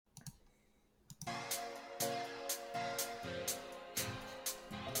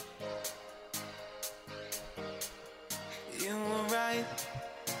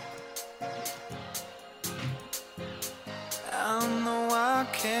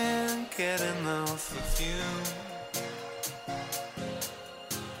get enough of you.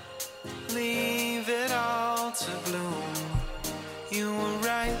 Leave it all to bloom. You were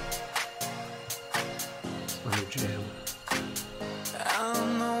right. It's my new jam. I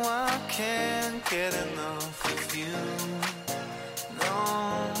know I can't get enough of you.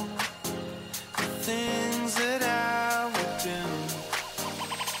 No, the things that I would do.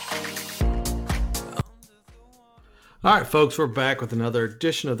 All right, folks, we're back with another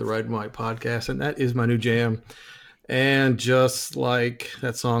edition of the Red and White Podcast, and that is my new jam. And just like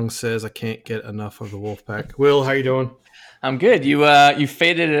that song says, I can't get enough of the Wolfpack. Will, how you doing? I'm good. You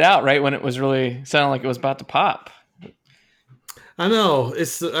faded it out right when it was really sounding like it was about to pop. I know.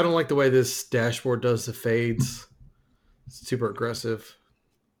 I don't like the way this dashboard does the fades. It's super aggressive.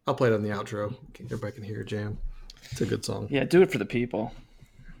 I'll play it on the outro. Everybody can hear your jam. It's a good song. Yeah, do it for the people.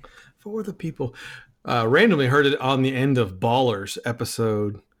 For the people. Randomly heard it on the end of Ballers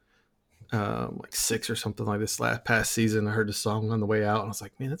episode like 6 or something like this past season. I heard the song on the way out and I was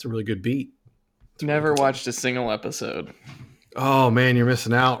like, man, that's a really good beat. Never watched a single episode. Oh man, you're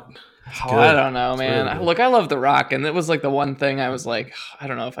missing out. I don't know, man. Really Look, I love The Rock, and it was like the one thing I was like, I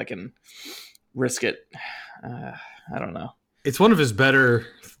don't know if I can risk it. I don't know. It's one of his better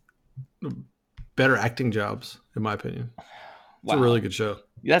acting jobs, in my opinion. It's a really good show.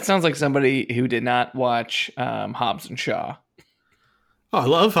 That sounds like somebody who did not watch Hobbs and Shaw. Oh, I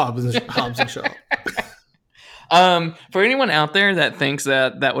love Hobbs and Shaw. For anyone out there that thinks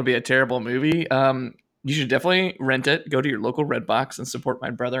that would be a terrible movie, you should definitely rent it. Go to your local Redbox and support my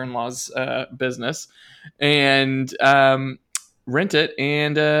brother-in-law's business, and rent it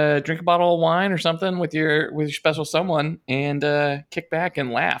and drink a bottle of wine or something with your special someone, and kick back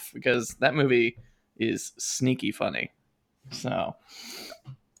and laugh because that movie is sneaky funny. So,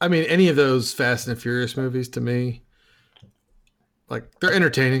 I mean, any of those Fast and Furious movies to me, like, they're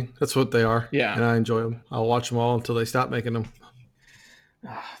entertaining. That's what they are. Yeah. And I enjoy them. I'll watch them all until they stop making them.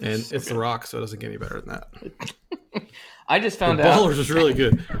 And so it's The Rock, so it doesn't get any better than that. I just found out Ballers was really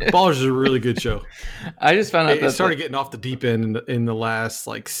good. Ballers is a really good show. I just found out It started getting off the deep end in the last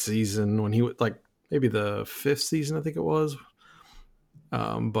like season when he was like maybe the 5th season, I think it was.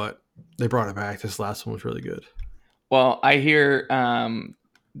 But they brought it back. This last one was really good. Well, I hear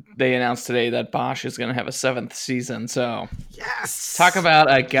they announced today that Bosch is going to have a 7th season. So, yes, talk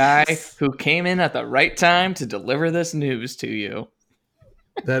about a guy who came in at the right time to deliver this news to you.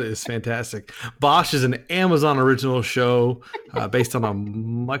 That is fantastic. Bosch is an Amazon original show based on a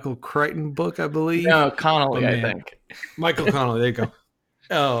Michael Crichton book, I believe. No, Connolly, I think. Michael Connolly, there you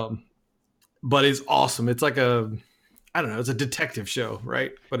go. But it's awesome. It's like it's a detective show,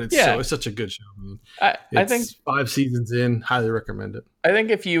 right? But it's such a good show. I think 5 seasons in, highly recommend it. I think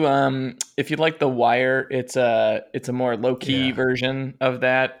if you like The Wire, it's a more low key version of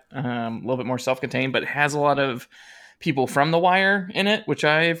that, a little bit more self contained, but it has a lot of people from The Wire in it, which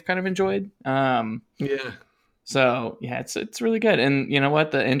I've kind of enjoyed. So yeah, it's really good. And you know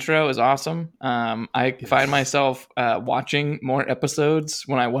what? The intro is awesome. I find myself watching more episodes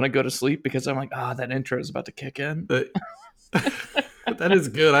when I want to go to sleep because I'm like, that intro is about to kick in. That is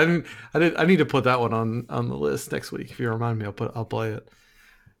good. I need to put that one on the list next week. If you remind me, I'll play it.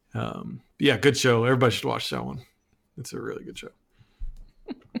 Yeah, good show. Everybody should watch that one. It's a really good show.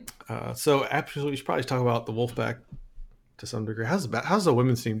 So absolutely, we should probably talk about the Wolfpack to some degree. How's the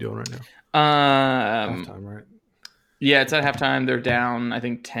women's team doing right now? Halftime, right? Yeah, it's at halftime. They're down, I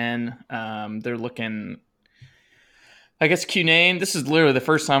think, 10. They're looking, I guess, Cunane. This is literally the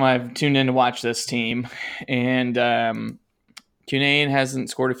first time I've tuned in to watch this team. And Cunane hasn't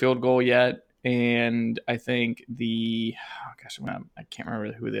scored a field goal yet. And I think I can't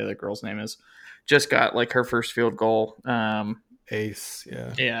remember who the other girl's name is. Just got like her first field goal. Ace,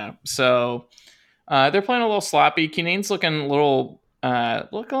 yeah. Yeah, so they're playing a little sloppy. Cunane's looking a little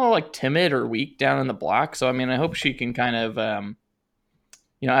like timid or weak down in the block. So, I mean, I hope she can kind of, I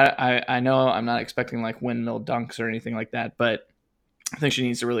know I'm not expecting like windmill dunks or anything like that, but I think she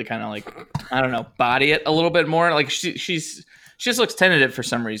needs to really kind of like, I don't know, body it a little bit more. Like she just looks tentative for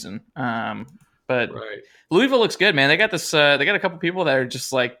some reason. But right. Louisville looks good, man. They got this, they got a couple people that are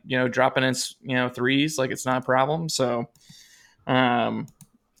just like, dropping in, threes, like it's not a problem. So, I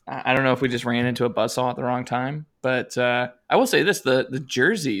don't know if we just ran into a buzzsaw at the wrong time, but I will say this: the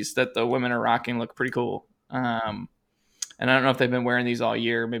jerseys that the women are rocking look pretty cool. And I don't know if they've been wearing these all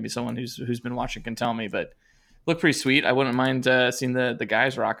year. Maybe someone who's been watching can tell me, but look pretty sweet. I wouldn't mind seeing the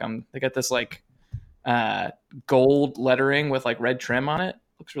guys rock them. They got this like gold lettering with like red trim on it.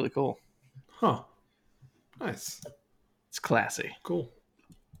 Looks really cool. Huh. Nice. It's classy. Cool.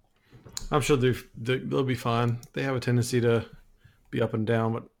 I'm sure they'll be fine. They have a tendency to be up and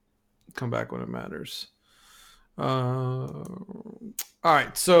down, but Come back when it matters. All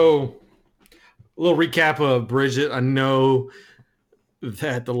right, so a little recap of Bridget. I know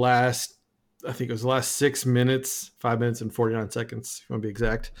that I think it was the last 6 minutes, 5 minutes and 49 seconds, if you want to be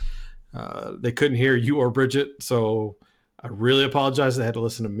exact. They couldn't hear you or Bridget, so I really apologize. They had to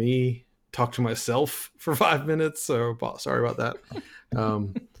listen to me talk to myself for 5 minutes, so sorry about that.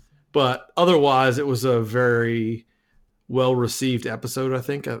 But otherwise, it was a very well-received episode. I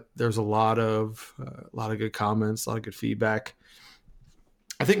think there's a lot of good comments, a lot of good feedback.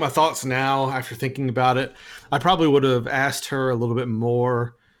 I think my thoughts now, after thinking about it, I probably would have asked her a little bit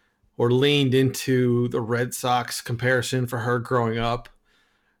more or leaned into the Red Sox comparison for her growing up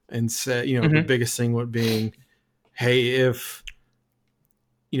and said, the biggest thing would being, hey, if,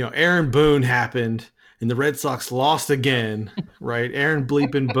 Aaron Boone happened and the Red Sox lost again, right? Aaron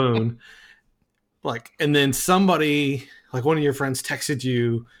bleeping Boone. And then somebody, like one of your friends texted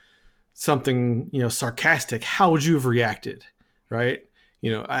you something, sarcastic, how would you have reacted? Right.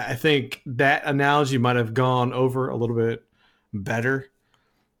 I think that analogy might have gone over a little bit better.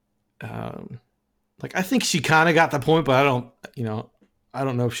 I think she kind of got the point, but I don't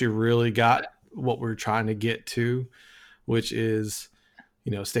know if she really got what we're trying to get to, which is,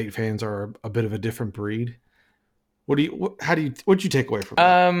 state fans are a bit of a different breed. What'd you take away from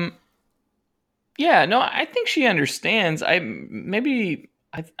that? Yeah, no, I think she understands. I think maybe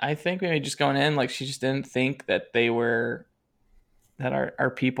just going in, she just didn't think that our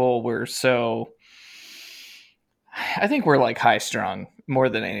people were so. I think we're high strung more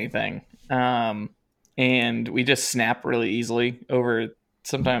than anything, and we just snap really easily over.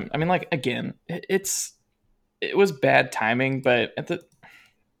 Sometimes, I mean, again, it was bad timing, but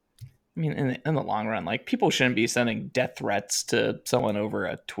in the long run, people shouldn't be sending death threats to someone over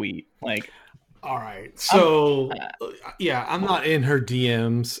a tweet. All right, so I'm not in her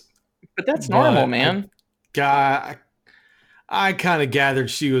DMs, but that's normal, man. I kind of gathered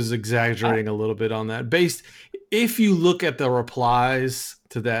she was exaggerating a little bit on that. If you look at the replies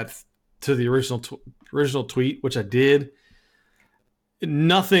to the original tweet, which I did,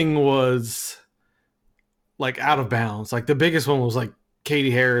 nothing was out of bounds. The biggest one was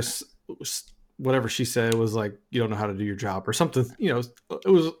Katie Harris, whatever she said was you don't know how to do your job or something. It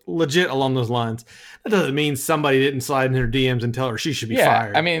was legit along those lines. That doesn't mean somebody didn't slide in her DMs and tell her she should be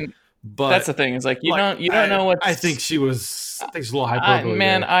fired. I mean, but that's the thing. Is you don't know what. I think she's a little hyperbole.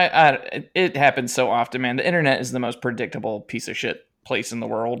 It happens so often, man. The internet is the most predictable piece of shit place in the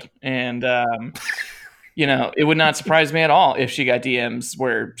world, and it would not surprise me at all if she got DMs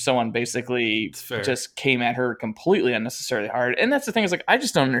where someone basically just came at her completely unnecessarily hard. And that's the thing is I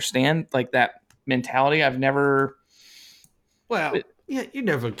just don't understand that mentality. I've never. Well, you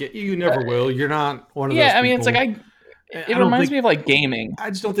never will. You're not one of those. Yeah, I mean, people. It reminds me of gaming. I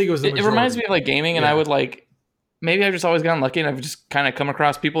just don't think it was. It reminds me of gaming, and I would maybe I've just always gotten lucky, and I've just kind of come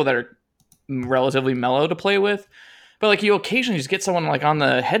across people that are relatively mellow to play with. But you occasionally just get someone on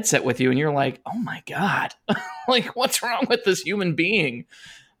the headset with you, and you're like, "Oh my god, what's wrong with this human being?"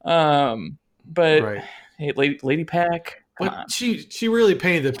 But right. Hey, Lady Pack. But she really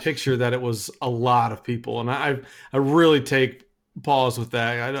painted the picture that it was a lot of people, and I really take pause with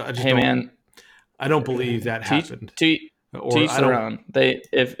that. I don't believe that happened. Teach their own.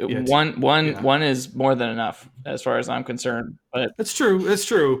 One is more than enough as far as I'm concerned. But that's true.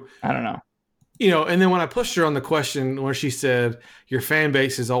 I don't know. And then when I pushed her on the question where she said your fan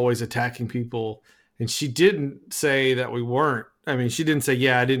base is always attacking people, and she didn't say that we weren't. I mean, she didn't say,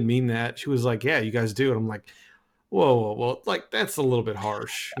 yeah, I didn't mean that. She was like, yeah, you guys do. And I'm like, whoa, that's a little bit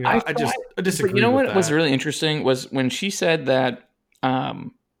harsh. I disagree. But you know what that. was really interesting was when she said that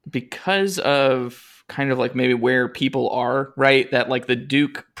because of kind of maybe where people are, right? That the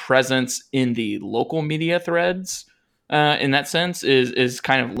Duke presence in the local media threads in that sense is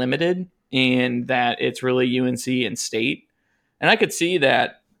kind of limited, and that it's really UNC and state. And I could see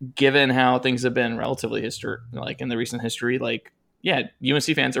that given how things have been relatively in the recent history, UNC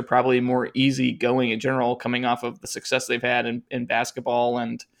fans are probably more easygoing in general, coming off of the success they've had in basketball,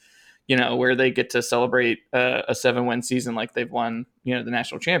 and where they get to celebrate a 7-win season like they've won, the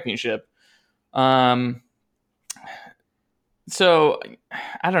national championship. So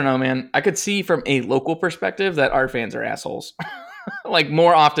I don't know, man. I could see from a local perspective that our fans are assholes,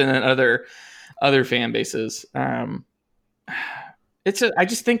 more often than other fan bases. I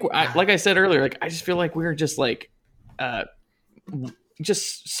just think, like I said earlier, I just feel like we're just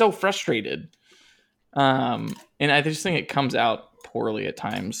just so frustrated. And I just think it comes out poorly at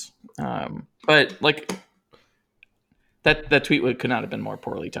times. But that tweet could not have been more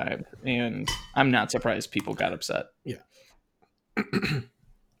poorly timed, and I'm not surprised people got upset. Yeah.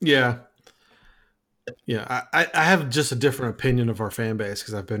 Yeah. Yeah. I have just a different opinion of our fan base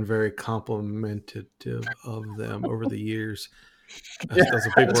because I've been very complimentative of them over the years. Yeah, That's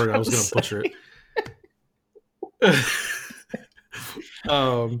a big I was word. I about was to going to say. butcher it.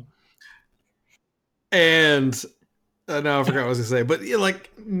 um, and no, I forgot what I was going to say. But yeah,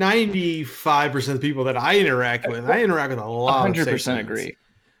 like 95% of the people that I interact with, I interact with a lot of State 100% fans, agree.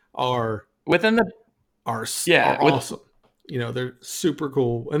 are Within the are yeah, are awesome. You know, they're super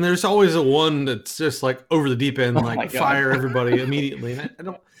cool, and there's always a one that's just like over the deep end, oh my like god, fire everybody immediately.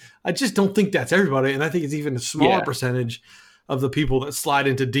 And I just don't think that's everybody, and I think it's even a smaller yeah. percentage of the people that slide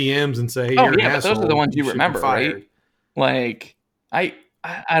into DMs and say, "Hey, Oh you're an yeah, but those are the asshole. ones You you should be remember, right? fired." Like I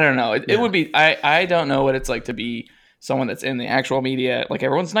don't know. It Yeah, would be I don't know what it's like to be someone that's in the actual media. Like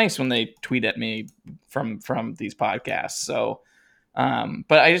everyone's nice when they tweet at me from these podcasts. So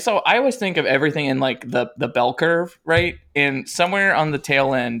but I always think of everything in like the bell curve, right? And somewhere on the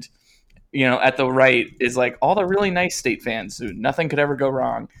tail end, at the right is like all the really nice State fans who nothing could ever go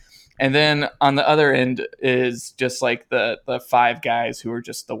wrong. And then on the other end is just like the five guys who are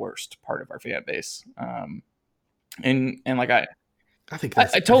just the worst part of our fan base. And like I think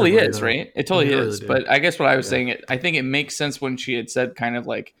that's it totally everybody, is, though. right? It I totally mean, I really is. do. But I guess what I was Yeah, saying, I think it makes sense when she had said kind of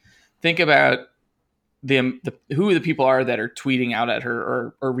like, think about the who the people are that are tweeting out at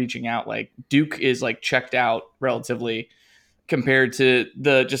her or reaching out. Like Duke is like checked out relatively compared to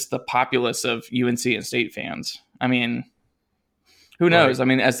the populace of UNC and State fans. I mean, who right. knows? I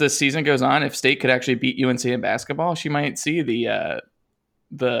mean, as this season goes on, if State could actually beat UNC in basketball, she might see the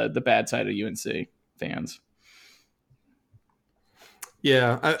bad side of UNC fans.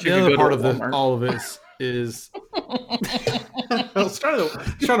 Yeah, She the could other go to part a of Walmart. all of this is I was trying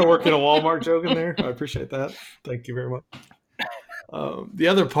to work in a Walmart joke in there. I appreciate that. Thank you very much. The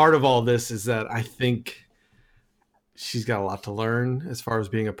other part of all this is that I think she's got a lot to learn as far as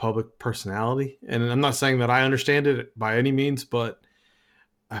being a public personality. And I'm not saying that I understand it by any means, but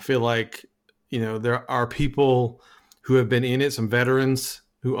I feel like, there are people who have been in it, some veterans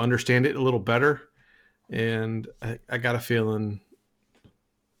who understand it a little better. And I got a feeling,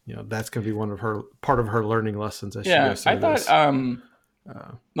 that's going to be part of her learning lessons as she Yeah, goes I through thought this.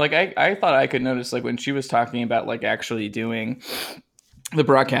 Uh, like I thought I could notice like when she was talking about like actually doing the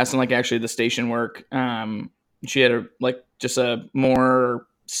broadcast and like actually the station work, she had just a more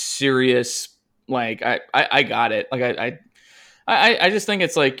serious like I got it. Like I just think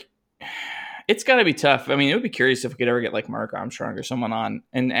it's like it's got to be tough. I mean, it would be curious if we could ever get like Mark Armstrong or someone on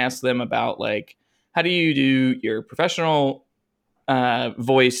and ask them about like how do you do your professional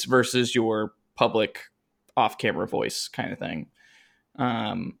voice versus your public off-camera voice kind of thing.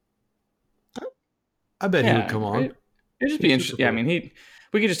 Um, I bet he would yeah, come on. it'd just be He's super interesting. Yeah, I cool. mean,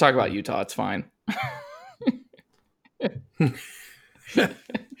 we could just talk about Utah. It's fine.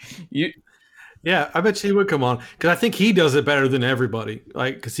 you, Yeah, I bet he would come on because I think he does it better than everybody.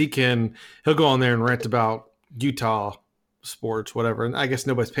 Like, because he'll go on there and rant about Utah sports, whatever. And I guess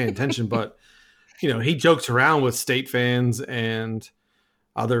nobody's paying attention, but he jokes around with State fans and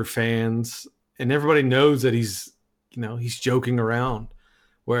other fans, and everybody knows that he's joking around.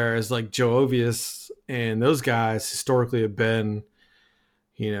 Whereas like Joe Ovius and those guys historically have been,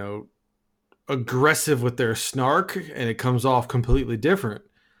 you know, aggressive with their snark, and it comes off completely different.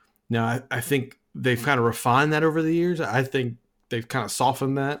 Now, I think they've kind of refined that over the years. I think they've kind of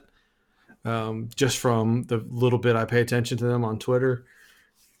softened that just from the little bit I pay attention to them on Twitter.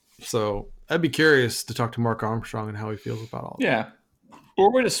 So I'd be curious to talk to Mark Armstrong and how he feels about all that. yeah.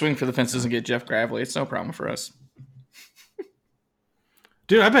 Or we're to swing for the fences and get Jeff Gravely. It's no problem for us.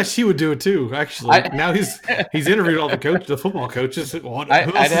 Dude, I bet she would do it too. Actually, now he's interviewed all the football coaches. Who else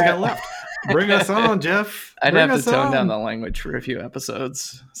has got left? Bring us on, Jeff. I'd Bring have us to tone on. down the language for a few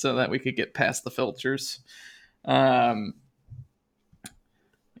episodes so that we could get past the filters. Yeah,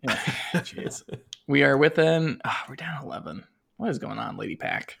 jeez. We are within. We're down 11. What is going on, Lady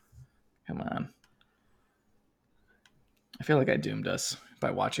Pack? Come on. I feel like I doomed us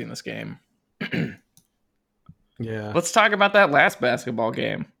by watching this game. Yeah. Let's talk about that last basketball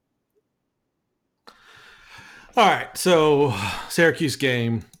game. All right. So Syracuse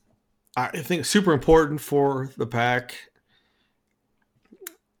game, I think super important for the Pack.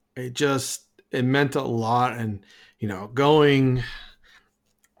 It meant a lot, and going.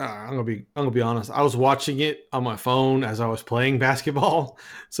 I'm gonna be honest. I was watching it on my phone as I was playing basketball,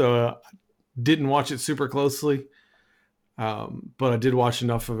 so didn't watch it super closely. But I did watch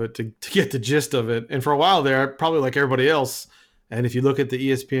enough of it to get the gist of it. And for a while there, probably like everybody else. And if you look at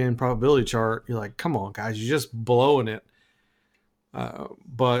the ESPN probability chart, you're like, come on, guys, you're just blowing it.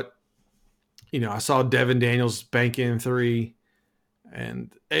 But I saw Devin Daniels bank in 3.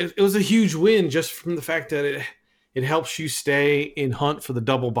 And it was a huge win just from the fact that it helps you stay in hunt for the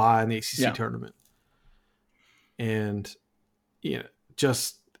double bye in the ACC tournament. And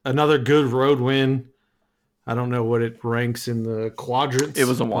just another good road win. I don't know what it ranks in the quadrants. It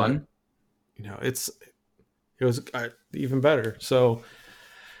was a 1. It was even better. So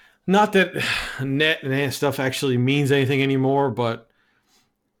not that net and stuff actually means anything anymore, but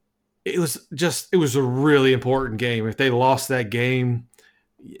it was a really important game. If they lost that game,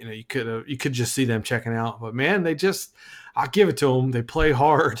 you could just see them checking out. But man, I'll give it to them. They play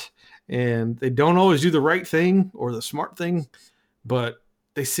hard, and they don't always do the right thing or the smart thing, but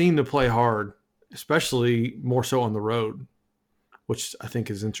they seem to play hard, especially more so on the road, which I think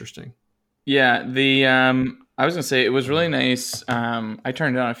is interesting. Yeah, I was gonna say it was really nice. I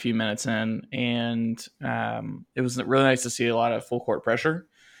turned it on a few minutes in, and it was really nice to see a lot of full court pressure.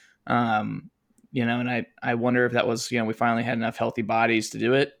 And I wonder if that was, we finally had enough healthy bodies to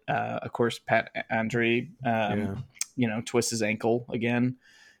do it. Of course, Pat Andre, twists his ankle again.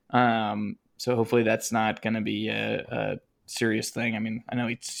 So hopefully that's not going to be a serious thing. I mean, I know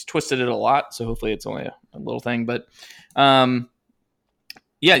he's twisted it a lot, so hopefully it's only a little thing, but,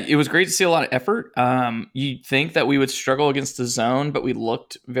 yeah, it was great to see a lot of effort. You'd think that we would struggle against the zone, but we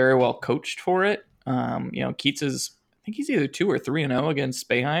looked very well coached for it. Keats I think he's either 2 or 3-0 against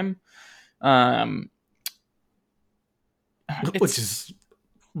Beowhine. Which is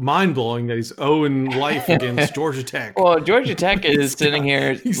mind-blowing that he's 0 in life against Georgia Tech. Well, Georgia Tech is sitting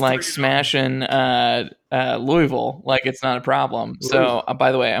here like smashing Louisville like it's not a problem. So,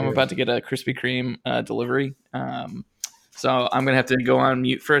 by the way, I'm about to get a Krispy Kreme delivery. So I'm going to have to go on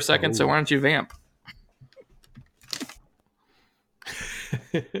mute for a second. So why don't you vamp?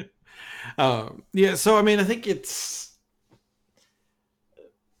 Yeah, so I mean, I think it's,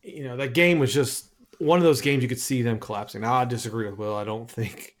 that game was just one of those games you could see them collapsing. Now, I disagree with Will. I don't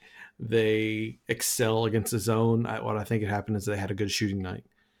think they excel against the zone. What I think had happened is they had a good shooting night,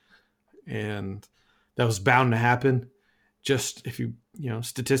 and that was bound to happen. Just if you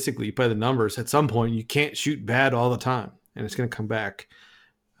statistically you play the numbers, at some point you can't shoot bad all the time, and it's going to come back,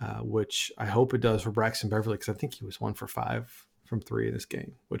 which I hope it does for Braxton Beverly, because I think he was 1 for 5 from 3 in this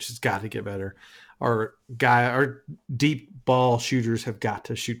game, which has got to get better. Our deep ball shooters have got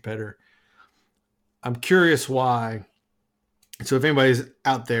to shoot better. I'm curious why. So if anybody's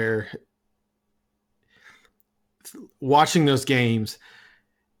out there watching those games,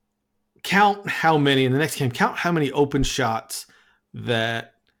 count how many in the next game, count how many open shots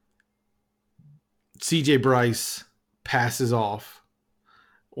that CJ Bryce passes off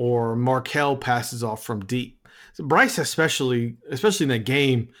or Markel passes off from deep. So Bryce, especially in that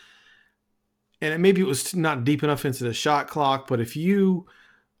game, and maybe it was not deep enough into the shot clock, but if you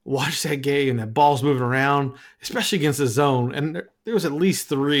watch that game and that ball's moving around, especially against the zone, and there was at least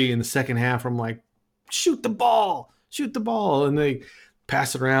 3 in the second half. I'm like, shoot the ball, and they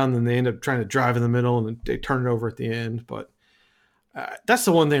pass it around, and they end up trying to drive in the middle, and they turn it over at the end. But that's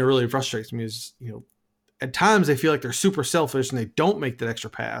the one thing that really frustrates me is, at times they feel like they're super selfish and they don't make that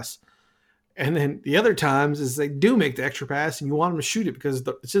extra pass. And then the other times is they do make the extra pass and you want them to shoot it because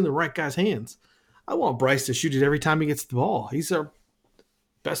it's in the right guy's hands. I want Bryce to shoot it every time he gets the ball. He's our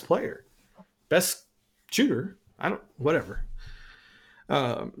best player, best shooter. Whatever.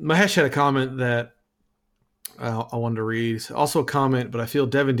 Mahesh had a comment that I wanted to read. Also a comment, but I feel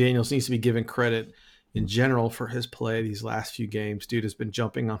Devin Daniels needs to be given credit in general for his play these last few games. Dude has been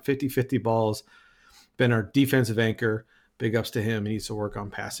jumping on 50-50 balls, been our defensive anchor. Big ups to him. He needs to work on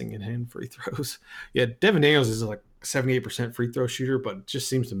passing and hitting free throws. Yeah, Devin Daniels is like 78% free throw shooter, but just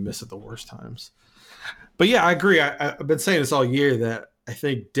seems to miss at the worst times. But yeah, I agree. I've been saying this all year that I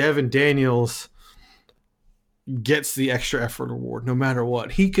think Devin Daniels gets the extra effort award no matter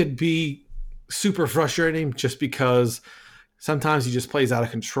what. He could be super frustrating just because sometimes he just plays out of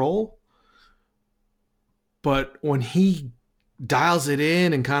control. But when he dials it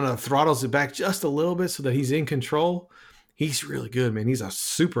in and kind of throttles it back just a little bit so that he's in control, he's really good, man. He's a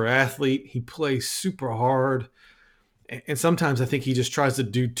super athlete. He plays super hard. And sometimes I think he just tries to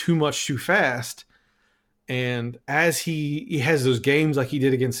do too much too fast. And as he has those games like he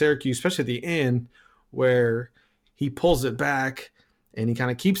did against Syracuse, especially at the end, where he pulls it back and he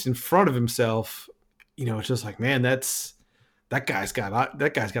kind of keeps in front of himself, it's just like, man, that guy's got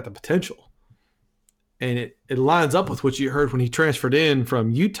the potential. And it lines up with what you heard when he transferred in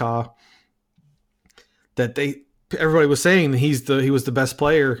from Utah, that everybody was saying that he was the best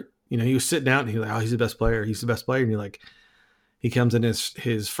player. He was sitting out and he was like, oh, he's the best player. He's the best player. And you're like, he comes in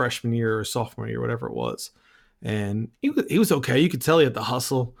his freshman year or sophomore year, whatever it was. And he was okay. You could tell he had the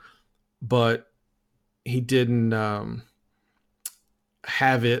hustle, but he didn't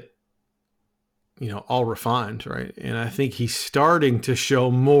have it, all refined, right? And I think he's starting to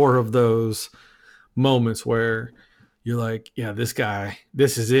show more of those moments where you're like, yeah, this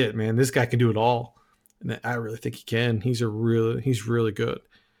is it, man. This guy can do it all. And I really think he can. He's really good.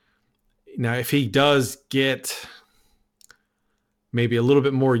 Now, if he does get maybe a little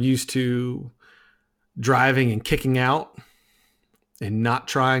bit more used to driving and kicking out and not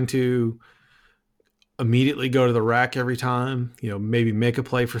trying to immediately go to the rack every time, maybe make a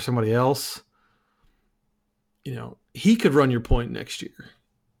play for somebody else, he could run your point next year.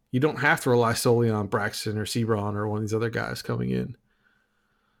 You don't have to rely solely on Braxton or Sebron or one of these other guys coming in.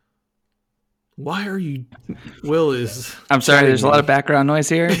 Why are you? Will is. I'm sorry. There's a lot of background noise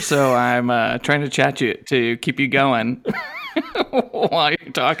here, so I'm trying to chat you to keep you going while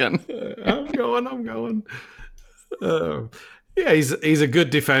you're talking. I'm going. Yeah, he's a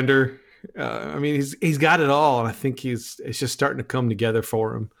good defender. I mean, he's got it all, and I think it's just starting to come together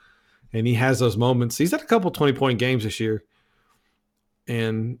for him. And he has those moments. He's had a couple 20-point games this year,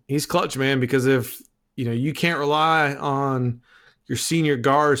 and he's clutch, man. Because if you can't rely on your senior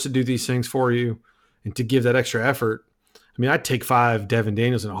guards to do these things for you and to give that extra effort. I mean, I'd take 5 Devin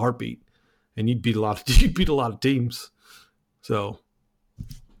Daniels in a heartbeat, and you'd beat a lot of teams. So,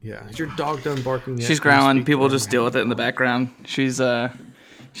 yeah, is your dog done barking yet? She's growling. People just deal with it in the background. She's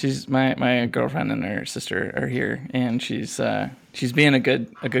my girlfriend and her sister are here, and she's being a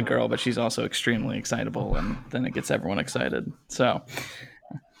good girl, but she's also extremely excitable, and then it gets everyone excited. So.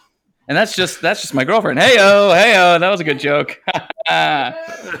 And that's just my girlfriend. Hey-o, that was a good joke. Yeah.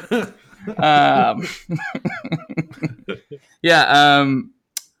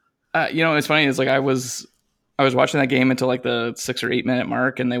 It's funny. It's like I was watching that game until like the 6 or 8 minute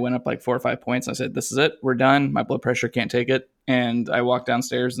mark, and they went up like 4 or 5 points. And I said, "This is it. We're done. My blood pressure can't take it." And I walked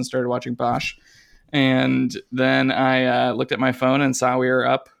downstairs and started watching Bosch. And then I looked at my phone and saw we were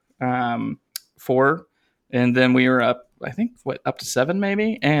up 4, and then we were up. I think up to 7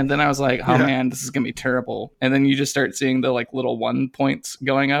 maybe. And then I was like, oh man, this is going to be terrible. And then you just start seeing the like little 1 points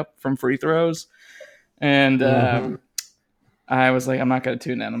going up from free throws. And I was like, I'm not going to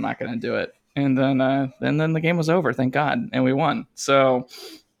tune in. I'm not going to do it. And then the game was over. Thank God. And we won. So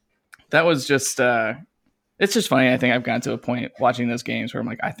that was just, it's just funny. I think I've gotten to a point watching those games where I'm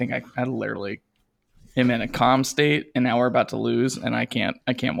like, I think I literally am in a calm state, and now we're about to lose, and I can't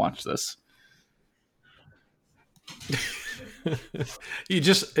watch this.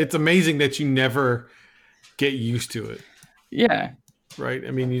 It's amazing that you never get used to it. Yeah. Right.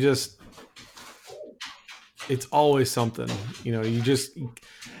 I mean, it's always something,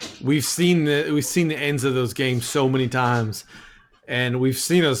 we've seen the ends of those games so many times, and we've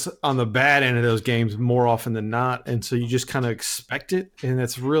seen us on the bad end of those games more often than not. And so you just kind of expect it, and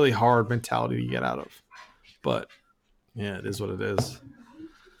it's really hard mentality to get out of, but yeah, it is what it is.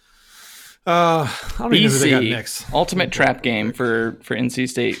 I don't even know who they got next. Ultimate trap game for NC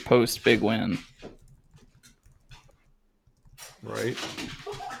State post big win. Right.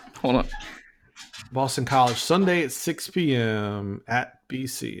 Hold on. Boston College Sunday at 6 p.m. at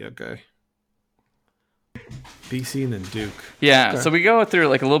BC. Okay. BC and then Duke. Yeah. Okay. So we go through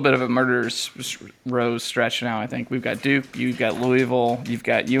like a little bit of a murderer's row stretch now. I think we've got Duke, you've got Louisville, you've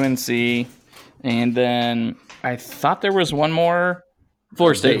got UNC, and then I thought there was one more.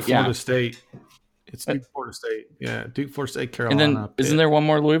 Florida State, Florida State. It's Duke, Florida State. Yeah, Duke, Florida State, Carolina. And then, isn't there one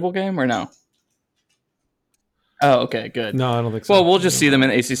more Louisville game or no? Oh, okay, good. No, I don't think so. Well, we'll just see them in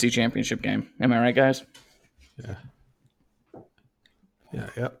the ACC championship game. Am I right, guys?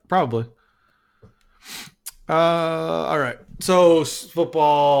 Yeah, probably. All right. So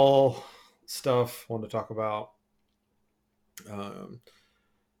football stuff. Wanted to talk about.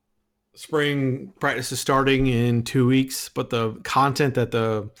 Spring practice is starting in 2 weeks, but the content that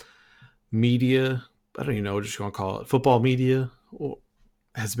the media, I don't even know what you want to call it, football media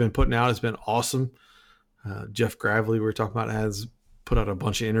has been putting out has been awesome. Jeff Gravely, we were talking about, has put out a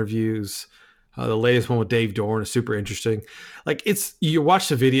bunch of interviews. The latest one with Dave Dorn is super interesting. Like, you watch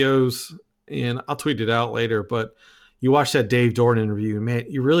the videos, and I'll tweet it out later, but you watch that Dave Dorn interview, and man,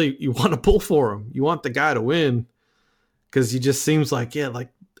 you want to pull for him. You want the guy to win, because he just seems like,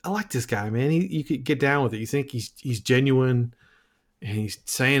 I like this guy, man. You could get down with it. You think he's genuine, and he's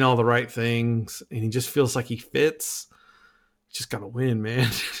saying all the right things, and he just feels like he fits. Just gotta win, man.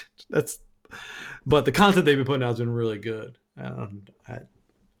 But the content they've been putting out has been really good. I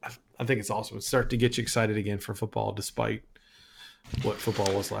think it's awesome. It's starting to get you excited again for football, despite what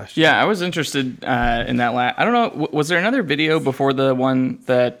football was last year. Yeah, I was interested in that. I don't know. Was there another video before the one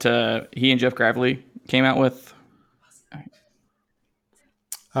that he and Jeff Gravely came out with?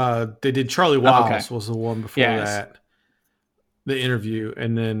 They did Charlie Wiles was the one before that. the interview,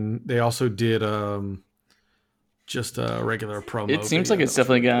 and then they also did just a regular promo. It seems video like it's that was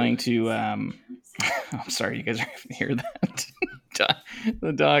definitely really going good. to. I'm sorry, you guys are going to hear that.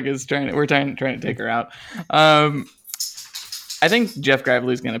 The dog is trying to. We're trying to take her out. I think Jeff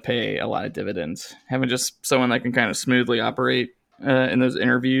Gravely's going to pay a lot of dividends. Having just someone that can kind of smoothly operate in those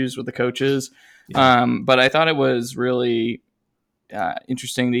interviews with the coaches. Yeah. But I thought it was really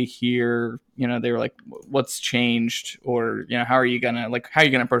interesting to hear. They were like, "What's changed?" Or how are you gonna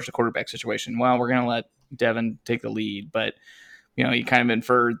approach the quarterback situation? Well, we're gonna let Devin take the lead, but you kind of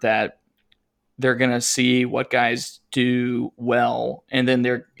inferred that they're going to see what guys do well. And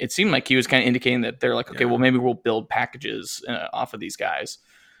then it seemed like he was kind of indicating that they're like, okay, well, maybe we'll build packages off of these guys.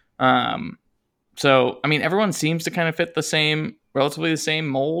 So, I mean, everyone seems to kind of fit relatively the same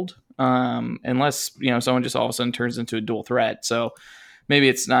mold, unless, someone just all of a sudden turns into a dual threat. So maybe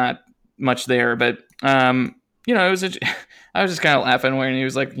it's not much there, but, it was, I was just kind of laughing when he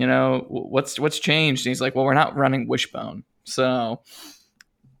was like, what's changed? And he's like, well, we're not running Wishbone. So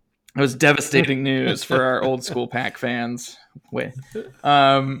it was devastating news for our old school Pack fans.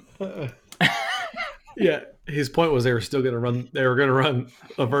 Yeah, his point was they were still going to run. They were going to run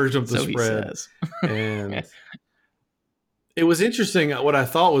a version of the So spread, he says. and it was interesting. What I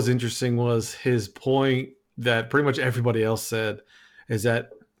thought was interesting was his point that pretty much everybody else said is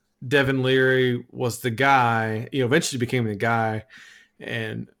that Devin Leary was the guy. Eventually became the guy,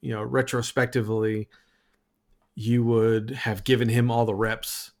 and retrospectively, you would have given him all the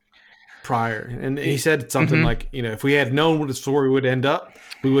reps prior. And he said something like, if we had known what the story would end up,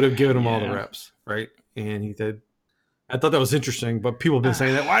 we would have given him all the reps, right? And he said, I thought that was interesting, but people have been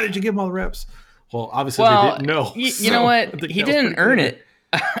saying that. Why did you give him all the reps? Well, obviously they didn't know. You know what? He didn't earn it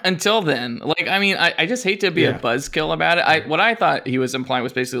until then. Like, I mean, I just hate to be a buzzkill about it. What I thought he was implying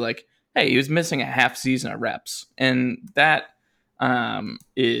was basically like, hey, he was missing a half season of reps. And that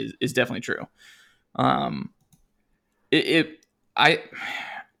is definitely true.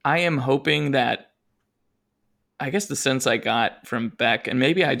 I am hoping that, I guess the sense I got from Beck, and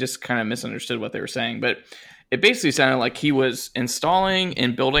maybe I just kind of misunderstood what they were saying, but it basically sounded like he was installing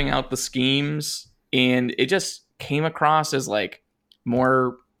and building out the schemes, and it just came across as like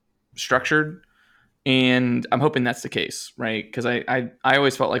more structured. And I'm hoping that's the case, right? Because I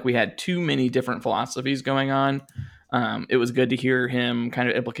always felt like we had too many different philosophies going on. It was good to hear him kind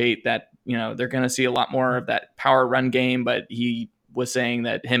of implicate that, they're going to see a lot more of that power run game, but he was saying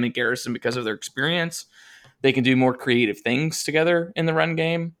that him and Garrison, because of their experience, they can do more creative things together in the run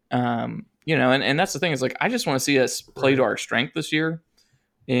game. And that's the thing is like, I just want to see us play to our strength this year.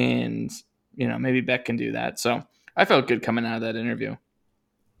 And, maybe Beck can do that. So I felt good coming out of that interview.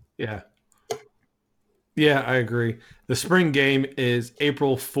 Yeah. Yeah, I agree. The spring game is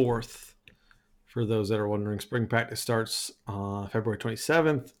April 4th. For those that are wondering, spring practice starts February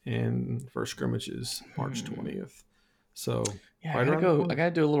 27th and first scrimmage is March 20th. So yeah, I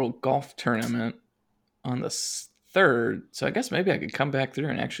gotta do a little golf tournament on the 3rd. So I guess maybe I could come back through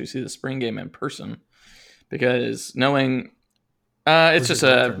and actually see the spring game in person, because knowing it's just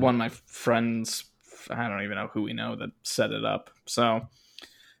one of my friends. I don't even know who we know that set it up. So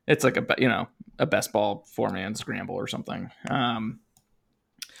it's like a best ball 4-man scramble or something. I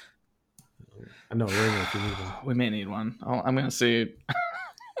know if you need one. We may need one. I'm gonna see.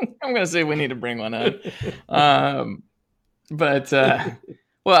 I'm gonna say we need to bring one up. But well,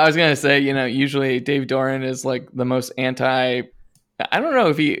 I was gonna say, usually Dave Doran is like the most anti. I don't know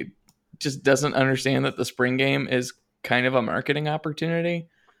if he just doesn't understand that the spring game is kind of a marketing opportunity.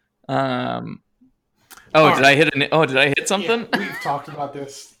 Did I hit something? Yeah, we've talked about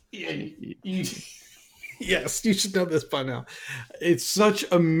this. Yes, you should know this by now. It's such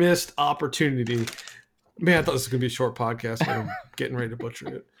a missed opportunity. Man, I thought this was going to be a short podcast, but I'm getting ready to butcher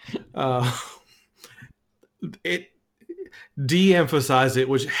it. It de-emphasized it,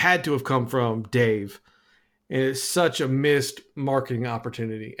 which had to have come from Dave. And it's such a missed marketing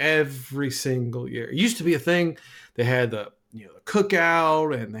opportunity every single year. It used to be a thing. They had the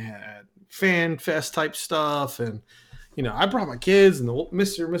cookout, and they had fan fest type stuff, and I brought my kids, and the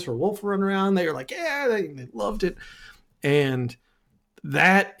Mr. and Mr. Wolf run around. They were like, yeah, they loved it. And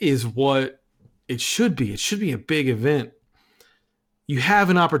that is what it should be. It should be a big event. You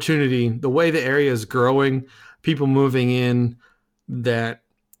have an opportunity, the way the area is growing, people moving in that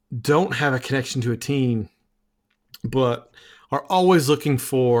don't have a connection to a team, but are always looking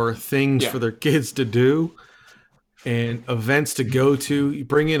for things for their kids to do and events to go to. You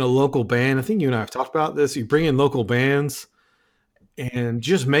bring in a local band. I think you and I have talked about this. You bring in local bands and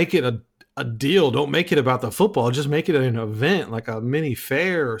just make it a deal. Don't make it about the football. Just make it an event, like a mini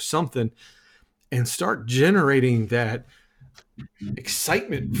fair or something, and start generating that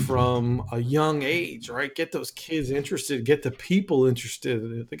excitement from a young age, right? Get those kids interested, get the people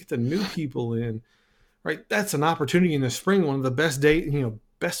interested, get the new people in, right? That's an opportunity in the spring, one of the best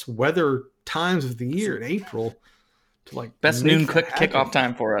best weather times of the year in April to like Best make noon that quick happen. kickoff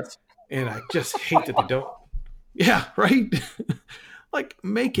time for us. And I just hate that they don't. Yeah, right. Like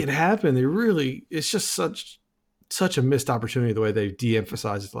make it happen. It's just such a missed opportunity the way they've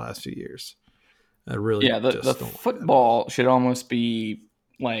de-emphasized it the last few years. I really The don't football should almost be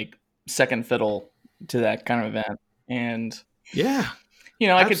like second fiddle to that kind of event. And yeah,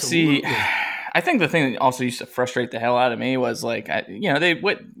 I could see. I think the thing that also used to frustrate the hell out of me was like,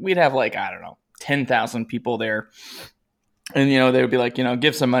 we'd have like, I don't know, 10,000 people there, and they would be like,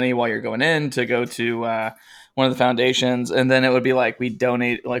 give some money while you're going in to go to one of the foundations, and then it would be like we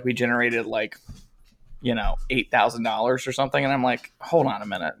generated like $8,000 or something, and I'm like, hold on a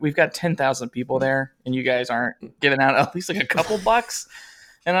minute, we've got 10,000 people there, and you guys aren't giving out at least like a couple bucks.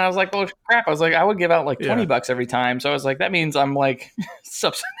 And I was like, well, crap. I was like, I would give out like $20 every time. So I was like, that means I'm like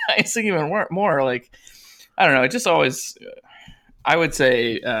subsidizing even more. Like, I don't know. It just always, I would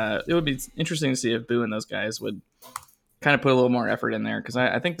say it would be interesting to see if Boo and those guys would kind of put a little more effort in there. Because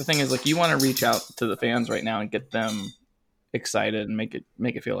I think the thing is, like, you want to reach out to the fans right now and get them excited and make it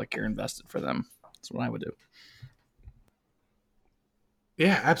feel like you're invested for them. That's what I would do.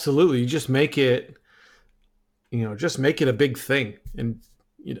 Yeah, absolutely. You just make it, a big thing. And,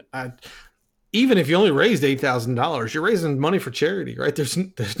 even if you only raised $8,000, you're raising money for charity, right? There's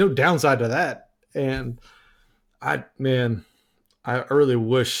no downside to that. And I really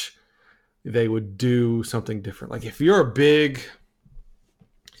wish they would do something different. Like if you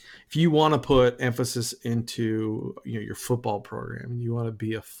want to put emphasis into, your football program and you want to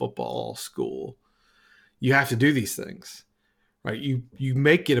be a football school, you have to do these things, right? You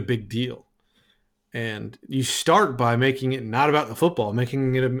make it a big deal. And you start by making it not about the football,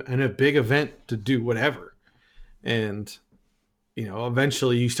 making it a big event to do whatever. And,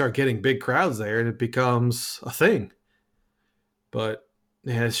 eventually you start getting big crowds there and it becomes a thing. But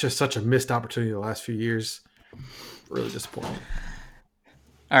yeah, it's just such a missed opportunity the last few years. Really disappointing.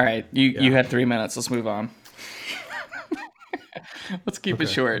 All right. You had 3 minutes. Let's move on. Let's keep it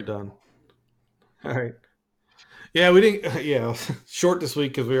short. I'm done. All right. Yeah, we didn't. Yeah, short this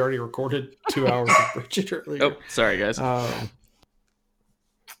week because we already recorded 2 hours of Bridget earlier. Oh, sorry, guys.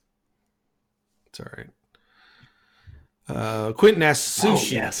 It's all right. Quentin asks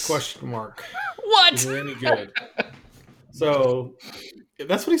sushi? Yes. Question mark. What? Is it any good? So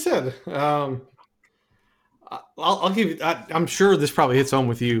that's what he said. I'll give you. I'm sure this probably hits home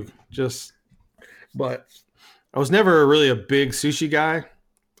with you. But I was never really a big sushi guy.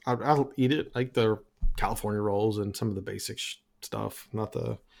 I'll eat it like the California rolls and some of the basic stuff, not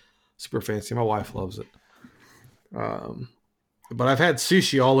the super fancy. My wife loves it. But I've had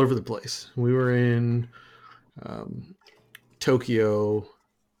sushi all over the place. We were in Tokyo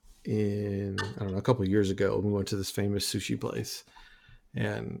a couple of years ago. We went to this famous sushi place,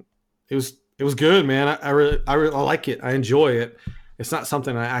 and it was good, man. I really like it. I enjoy it. It's not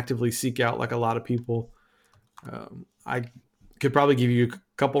something I actively seek out like a lot of people. I could probably give you a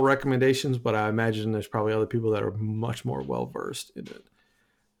couple recommendations, but I imagine there's probably other people that are much more well-versed in it.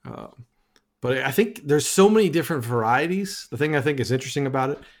 But I think there's so many different varieties. The thing I think is interesting about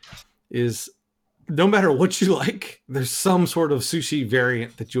it is no matter what you like, there's some sort of sushi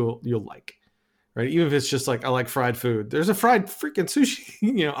variant that you'll like, right? Even if it's just like, I like fried food, there's a fried freaking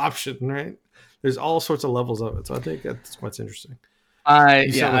sushi, option, right? There's all sorts of levels of it. So I think that's what's interesting. I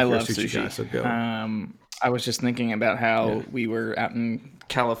love sushi. Guy, so go. I was just thinking about how we were out in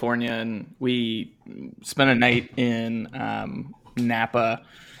California and we spent a night in Napa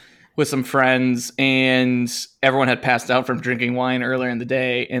with some friends, and everyone had passed out from drinking wine earlier in the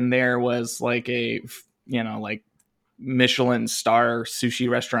day. And there was like a, like Michelin star sushi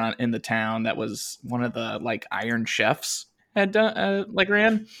restaurant in the town that was one of the like Iron Chefs had done,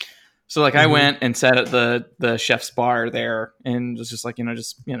 ran. So like I went and sat at the chef's bar there and was just like,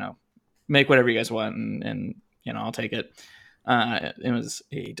 make whatever you guys want and I'll take it. It was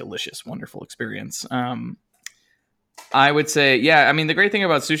a delicious, wonderful experience. I would say, the great thing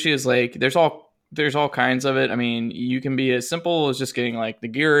about sushi is like there's all kinds of it. I mean, you can be as simple as just getting like the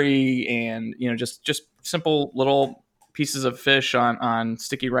giri and just simple little pieces of fish on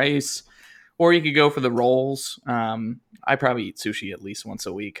sticky rice, or you could go for the rolls. I probably eat sushi at least once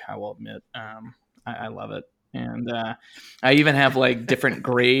a week, I will admit. I love it. And I even have like different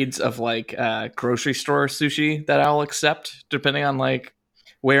grades of like grocery store sushi that I'll accept depending on like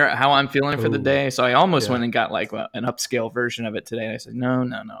how I'm feeling for the day. So I almost went and got like an upscale version of it today. And I said, no.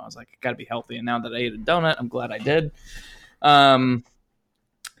 I was like, I gotta be healthy. And now that I ate a donut, I'm glad I did. I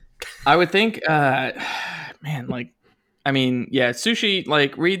would think, man, like, I mean, yeah, sushi,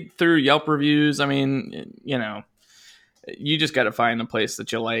 like, read through Yelp reviews. I mean, you just got to find a place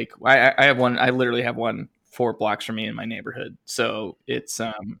that you like. I have one, I literally have one 4 blocks from me in my neighborhood. So it's,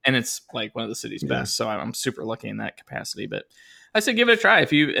 and it's like one of the city's Yeah. best. So I'm super lucky in that capacity, but I say give it a try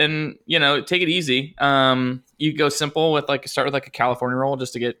take it easy. You go simple with start with like a California roll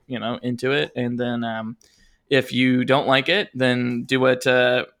just to get, into it. And then, if you don't like it, then do what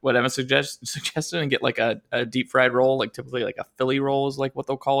Evan suggested and get like a deep fried roll, like typically like a Philly roll is like what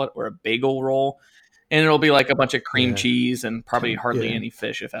they'll call it, or a bagel roll. And it'll be like a bunch of cream cheese and probably hardly any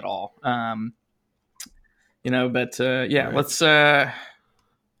fish, if at all. Right. Let's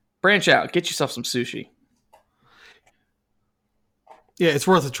branch out. Get yourself some sushi. Yeah, it's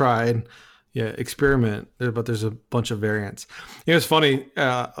worth a try. And experiment. But there's a bunch of variants. It's funny.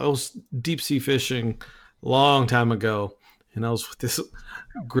 I was deep sea fishing a long time ago, and I was with this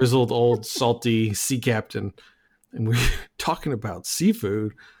grizzled old salty sea captain, and we were talking about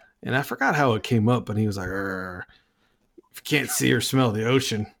seafood, and I forgot how it came up, and he was like, "If you can't see or smell the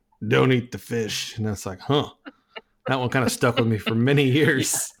ocean, don't eat the fish." And that's like, huh. That one kind of stuck with me for many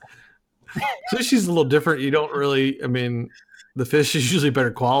years. Sushi's a little different. You don't really, the fish is usually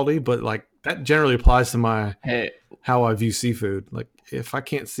better quality, but like that generally applies to how I view seafood. Like if I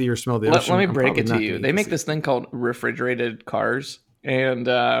can't see or smell the ocean, let me break it to you. They make this thing called refrigerated cars, and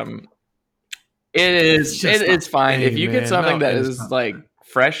it's fine if you get something that is like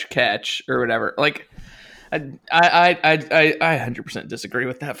fresh catch or whatever. Like I 100% disagree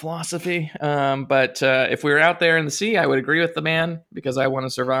with that philosophy. But if we were out there in the sea, I would agree with the man because I want to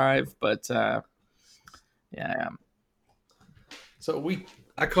survive. But yeah. So we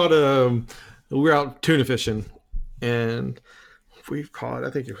were out tuna fishing, and we caught, I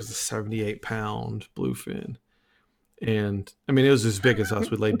think it was a 78-pound bluefin. And it was as big as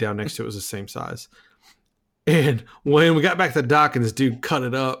us. We laid down next to it, was the same size. And when we got back to the dock and this dude cut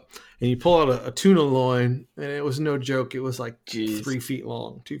it up, and you pull out a tuna loin, and it was no joke. It was like 3 feet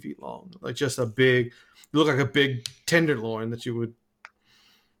long, 2 feet long, like just it looked like a big tenderloin that you would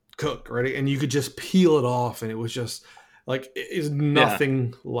cook, right? And you could just peel it off, and it was just like it is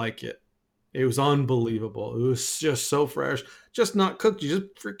nothing like it. It was unbelievable. It was just so fresh, just not cooked. You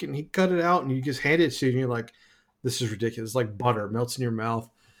just he cut it out, and you just hand it to you, and you're like, this is ridiculous. It's like butter melts in your mouth.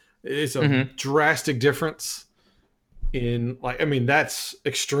 It's a drastic difference in that's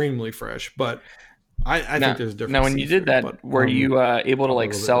extremely fresh, but I think there's a difference. Now, when you did that, were you able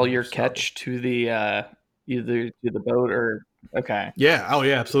to sell your catch to the either to the boat or okay? Yeah. Oh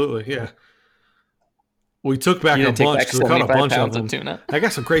yeah, absolutely. Yeah. We took back a bunch because we caught a bunch of them. Tuna. I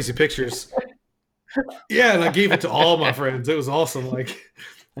got some crazy pictures. Yeah, and I gave it to all my friends. It was awesome. Like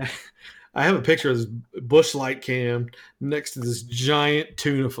I have a picture of this bush light cam next to this giant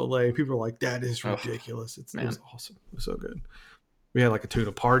tuna fillet. People are like, "That is ridiculous." It was awesome. It was so good. We had like a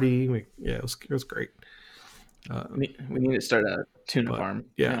tuna party. It was great. We need to start a tuna farm.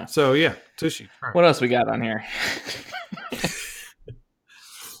 Yeah. So sushi. Right. What else we got on here?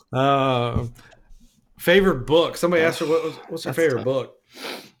 Favorite book. Somebody asked her what's her favorite book.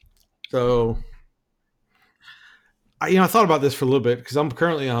 So I thought about this for a little bit because I'm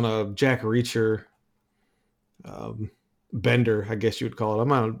currently on a Jack Reacher bender, I guess you would call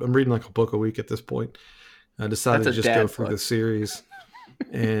it. I'm reading like a book a week at this point. I decided to just go through the series,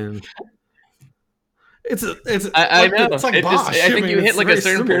 and I know. It's like Bosch. I think you hit like a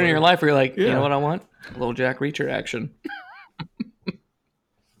certain period in your life where you're like, you know what I want? A little Jack Reacher action.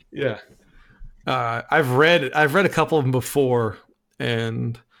 Yeah. I've read a couple of them before,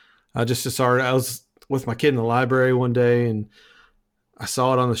 and I just decided I was with my kid in the library one day, and I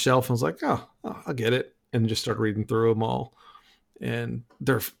saw it on the shelf and was like, oh, I'll get it, and just started reading through them all. And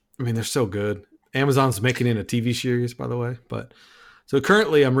they're so good. Amazon's making it a TV series, by the way. But so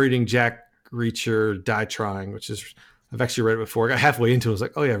currently I'm reading Jack Reacher Die Trying, which is, I've actually read it before. I got halfway into it. I was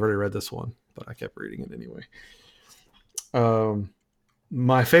like, oh yeah, I've already read this one, but I kept reading it anyway.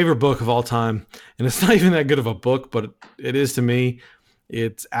 My favorite book of all time, and it's not even that good of a book, but it is to me.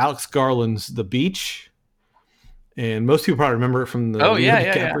 It's Alex Garland's The Beach, and most people probably remember it from the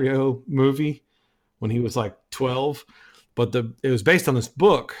DiCaprio movie when he was like 12. But it was based on this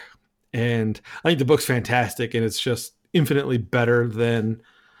book, and I think the book's fantastic, and it's just infinitely better than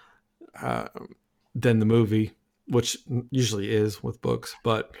the movie, which usually is with books.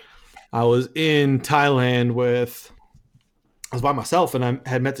 But I was in Thailand I was by myself, and I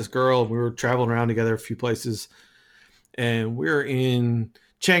had met this girl, and we were traveling around together a few places. And we were in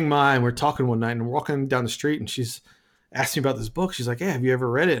Chiang Mai, and we're talking one night, and we're walking down the street, and she's asked me about this book. She's like, "Hey, have you ever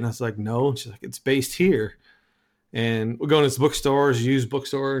read it?" And I was like, "No." And she's like, "It's based here." And we go in this bookstore, used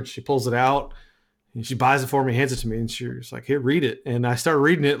bookstore, and she pulls it out and she buys it for me, hands it to me, and she's like, "Here, read it." And I started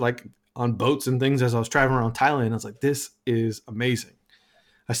reading it like on boats and things as I was traveling around Thailand. I was like, "This is amazing."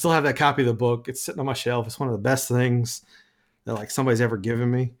 I still have that copy of the book. It's sitting on my shelf. It's one of the best things that like somebody's ever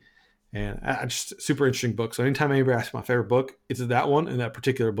given me. And I just super interesting book. So anytime anybody asks my favorite book, it's that one and that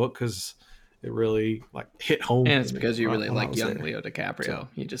particular book because it really like hit home. And it's because you really when I like was young there. Leo DiCaprio. So-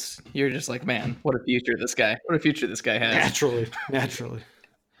 You're just like, man, what a future this guy has. Naturally.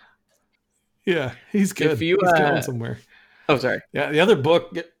 Yeah, he's good. If you, he's going somewhere. Oh, sorry. Yeah,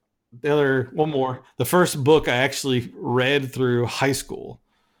 one more. The first book I actually read through high school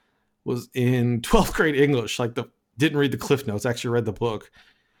was in 12th grade English. Didn't read the Cliff Notes, actually read the book.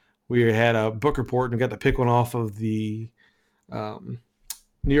 We had a book report and got to pick one off of the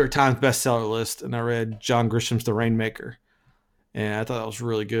New York Times bestseller list, and I read John Grisham's The Rainmaker. And I thought that was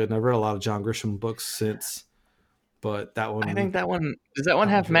really good. And I've read a lot of John Grisham books since. But that one, I think that one does that one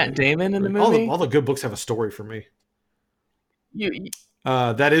have Matt Damon in the all movie? all the good books have a story for me. You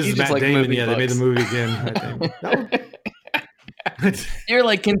That is you just Matt like Damon. movie Yeah, they made the books. movie again. Matt Damon. That You're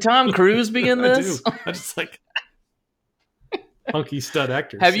like, can Tom Cruise be in one- this? I do. I just like hunky stud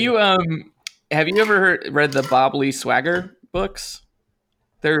actors. Have you ever read the Bob Lee Swagger books?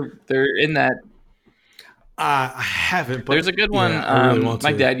 They're in that. I haven't. But There's a good one. yeah, I really want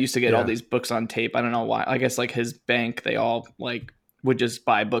My to. dad used to get all Yeah. these books on tape. I don't know why. I guess like his bank, they all like would just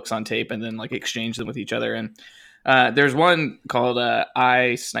buy books on tape and then like exchange them with each other. And there's one called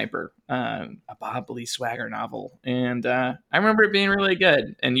I Sniper, a Bob Lee Swagger novel, and I remember it being really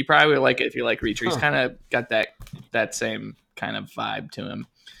good. And you probably would like it if you like Reacher. He's kind of got that same kind of vibe to him.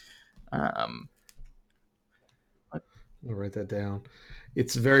 I'll write that down.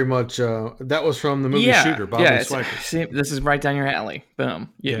 It's very much that was from the movie Shooter. Bob Lee Swagger. See, this is right down your alley. Boom.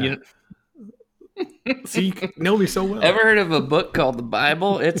 Yeah. See, you know me so well. Ever heard of a book called the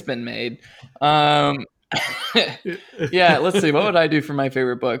Bible? It's been made. Yeah, let's see. What would I do for my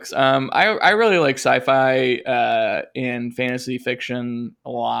favorite books? I really like sci-fi and fantasy fiction a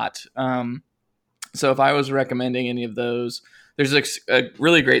lot. So if I was recommending any of those, there's a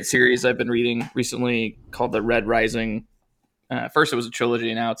really great series I've been reading recently called The Red Rising. First, it was a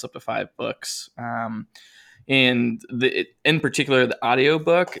trilogy. Now it's up to 5 books. And in particular, the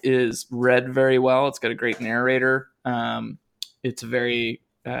audiobook is read very well. It's got a great narrator. It's very,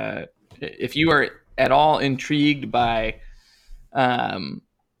 if you are at all intrigued by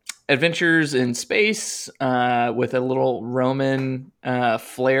adventures in space with a little Roman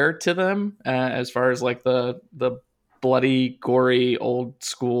flair to them, as far as like the bloody, gory, old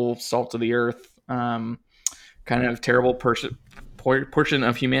school, salt of the earth kind of terrible portion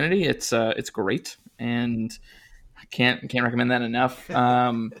of humanity, it's great, and I can't recommend that enough.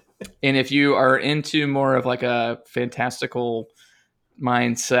 And if you are into more of like a fantastical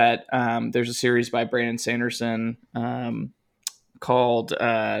mindset, there's a series by Brandon Sanderson called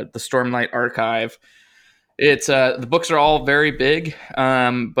The Stormlight Archive. It's the books are all very big,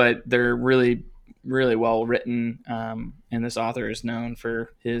 but they're really, really well written. And this author is known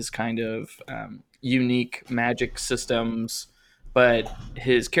for his kind of unique magic systems, but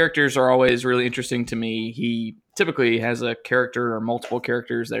his characters are always really interesting to me. He typically has a character or multiple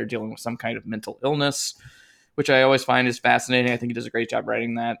characters that are dealing with some kind of mental illness, which I always find is fascinating. I think he does a great job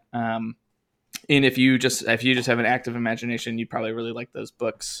writing that. And if you just have an active imagination, you probably really like those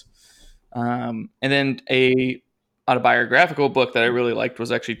books. And then a autobiographical book that I really liked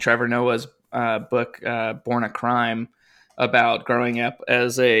was actually Trevor Noah's book, Born a Crime, about growing up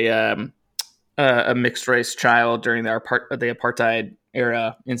as a mixed race child during the apartheid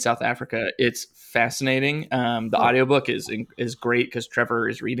era in South Africa. It's fascinating. The audiobook is great because Trevor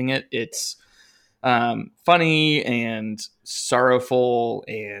is reading it. It's funny and sorrowful,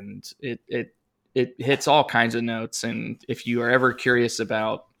 and it hits all kinds of notes. And if you are ever curious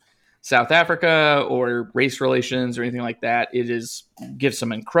about South Africa or race relations or anything like that, gives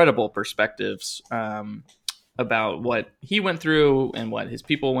some incredible perspectives about what he went through and what his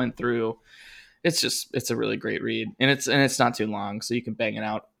people went through. It's a really great read, and it's not too long, so you can bang it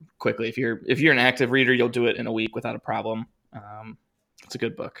out quickly. If you're an active reader, you'll do it in a week without a problem. It's a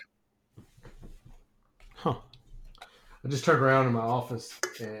good book. Huh. I just turned around in my office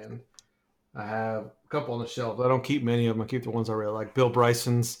and I have a couple on the shelf. I don't keep many of them. I keep the ones I really like. Bill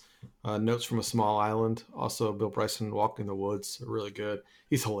Bryson's Notes from a Small Island. Also, Bill Bryson, Walking in the Woods. Are really good.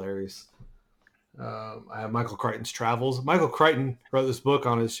 He's hilarious. I have Michael Crichton's Travels. Michael Crichton wrote this book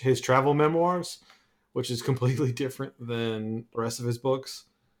on his travel memoirs, which is completely different than the rest of his books.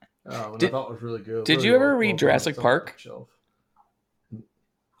 And I thought it was really good. Did you ever read Jurassic Park?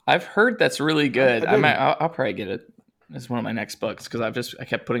 I've heard that's really good. I didn't. I'll probably get it as one of my next books because I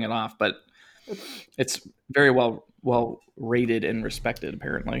kept putting it off, but it's very well rated and respected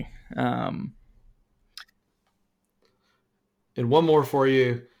apparently. And one more for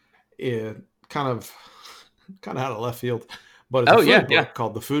you, it kind of out of left field, but it's a Oh yeah, food yeah. book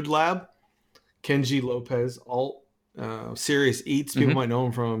called The Food Lab. Kenji Lopez, alt Serious Eats. People Mhm. might know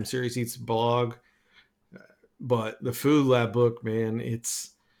him from Serious Eats blog, but the Food Lab book, man,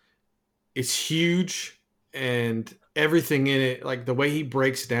 it's huge, and everything in it, like the way he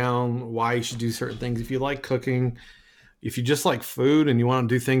breaks down why you should do certain things. If you like cooking, if you just like food and you want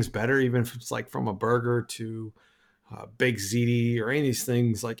to do things better, even if it's like from a burger to baked ziti or any of these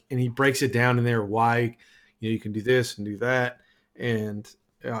things, like, and he breaks it down in there why you can do this and do that, and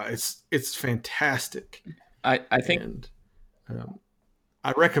it's fantastic. I think. And um,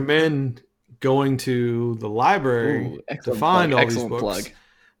 I recommend going to the library Ooh, to excellent plug. find all these Excellent books plug.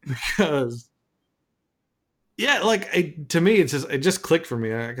 because yeah, like to me, it just clicked for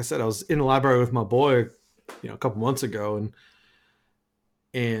me. Like I said, I was in the library with my boy, a couple months ago,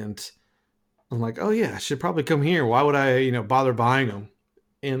 and I'm like, oh yeah, I should probably come here. Why would I, bother buying them?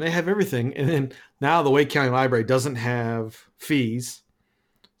 And they have everything. And then now the Wake County Library doesn't have fees,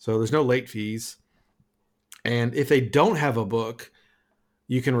 so there's no late fees. And if they don't have a book,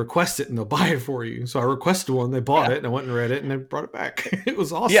 you can request it and they'll buy it for you. So I requested one, they bought Yeah. it, and I went and read it, and they brought it back. It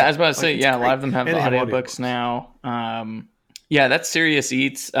was awesome. Yeah, I was about to say, It's yeah, a great. lot of them have And they have audiobooks now. Yeah, that's Serious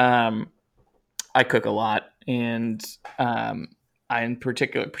Eats. I cook a lot, and I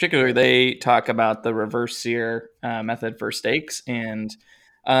particularly they talk about the reverse sear method for steaks, and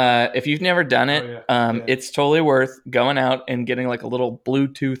if you've never done it, it's totally worth going out and getting like a little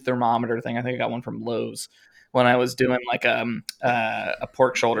Bluetooth thermometer thing. I think I got one from Lowe's when I was doing like a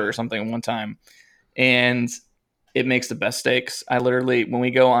pork shoulder or something one time, and it makes the best steaks. I literally, when we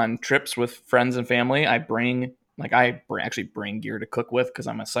go on trips with friends and family, actually bring gear to cook with because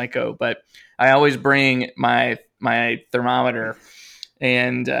I'm a psycho, but I always bring my thermometer,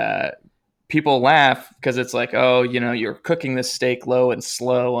 and people laugh because it's like, oh, you're cooking this steak low and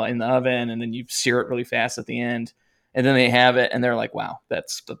slow in the oven, and then you sear it really fast at the end, and then they have it, and they're like, wow,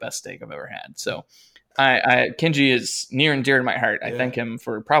 that's the best steak I've ever had. So Kenji is near and dear to my heart. I thank him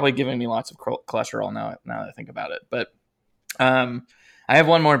for probably giving me lots of cholesterol now that I think about it. But I have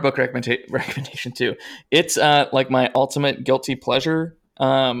one more book recommendation too. It's like my ultimate guilty pleasure.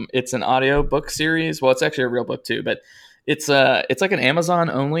 It's an audio book series. Well, it's actually a real book too, but it's like an Amazon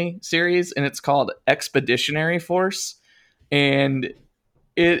only series, and it's called Expeditionary Force, and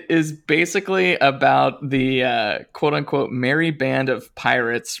it is basically about the quote unquote merry band of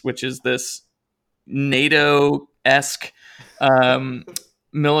pirates, which is this NATO-esque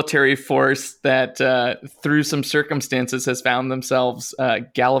military force that through some circumstances has found themselves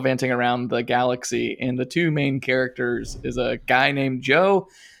gallivanting around the galaxy. And the two main characters is a guy named Joe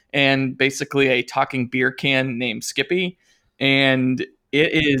and basically a talking beer can named Skippy. And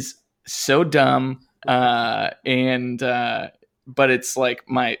it is so dumb, but it's like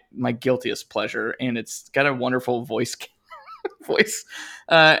my guiltiest pleasure, and it's got a wonderful voice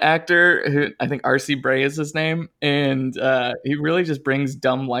actor who I think R.C. Bray is his name, and he really just brings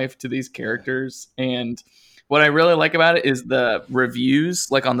dumb life to these characters. And what I really like about it is the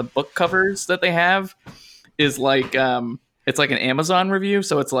reviews, like on the book covers that they have, is like it's like an Amazon review,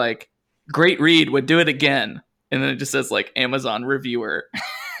 so it's like great read, would do it again, and then it just says like Amazon reviewer.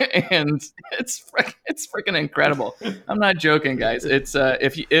 And it's freaking incredible. I'm not joking, guys. It's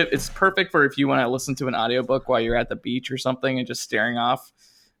it's perfect for if you want to listen to an audiobook while you're at the beach or something and just staring off.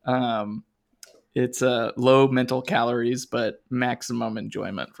 It's low mental calories but maximum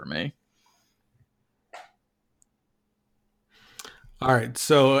enjoyment for me. All right,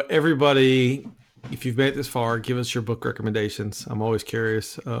 so everybody, if you've made it this far, give us your book recommendations. I'm always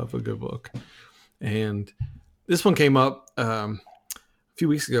curious of a good book, and this one came up a few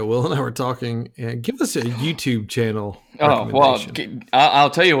weeks ago. Will and I were talking, and give us a YouTube channel recommendation. Well,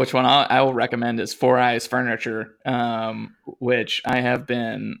 I'll tell you which one I will recommend is Four Eyes Furniture, which I have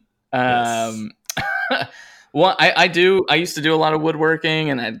been. Well, I used to do a lot of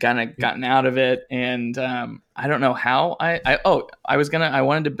woodworking, and I'd kind of gotten out of it, and I don't know how I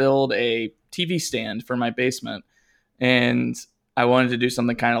wanted to build a TV stand for my basement, and I wanted to do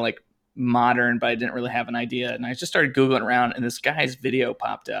something kind of like modern, but I didn't really have an idea, and I just started Googling around, and this guy's video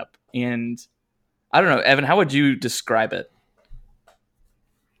popped up, and I don't know, Evan, how would you describe it?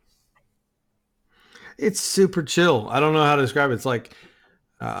 It's super chill. I don't know how to describe it. It's like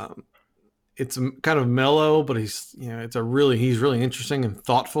it's kind of mellow, but he's really interesting and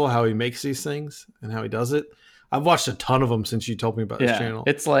thoughtful how he makes these things and how he does it. I've watched a ton of them since you told me about this channel.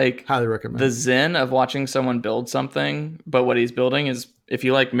 It's like highly recommend the zen of watching someone build something, but what he's building is, if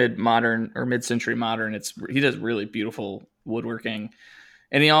you like mid-modern or mid-century modern, he does really beautiful woodworking.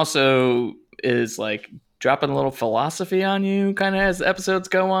 And he also is like dropping a little philosophy on you kind of as the episodes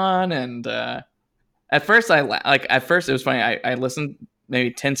go on. And at first it was funny. I listened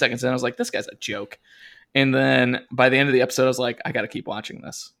maybe 10 seconds in, I was like, this guy's a joke. And then by the end of the episode, I was like, I got to keep watching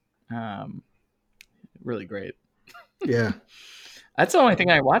this. Really great. Yeah. That's the only thing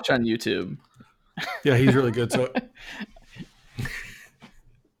I watch on YouTube. Yeah, he's really good. So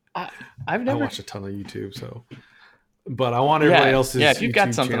I've never watched a ton of YouTube, so but I want everybody else's. Yeah, if you've got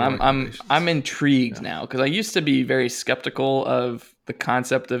YouTube something, I'm intrigued now, because I used to be very skeptical of the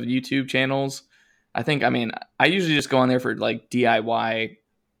concept of YouTube channels. I usually just go on there for like DIY,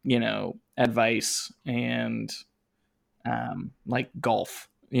 advice and like golf,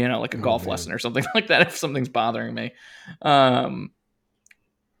 like a golf lesson or something like that if something's bothering me. I'll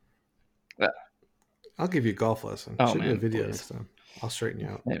give you a golf lesson. Oh, Should man, be a video please. next time. I'll straighten you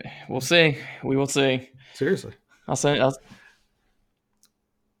out. Maybe. We'll see. We will see. Seriously.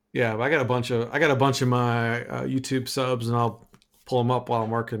 Yeah, but I got a bunch of my YouTube subs, and I'll pull them up while I'm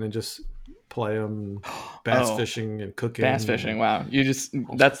working and just play them. Bass fishing and cooking. Bass fishing. Wow.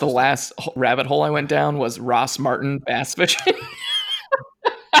 That's the last rabbit hole I went down, was Ross Martin bass fishing.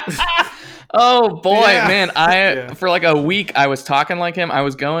 Oh boy, man. For like a week, I was talking like him. I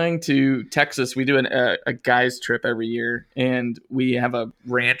was going to Texas. We do a guy's trip every year, and we have a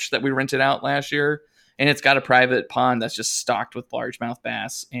ranch that we rented out last year, and it's got a private pond that's just stocked with largemouth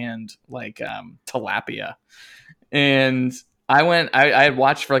bass and like tilapia. And I had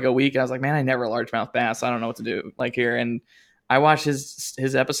watched for like a week. I was like, man, I never largemouth bass. I don't know what to do like here. And I watched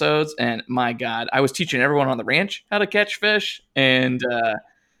his episodes, and my God, I was teaching everyone on the ranch how to catch fish. And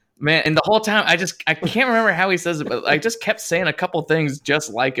man, and the whole time I can't remember how he says it, but I just kept saying a couple things just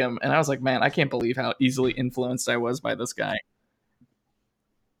like him. And I was like, man, I can't believe how easily influenced I was by this guy.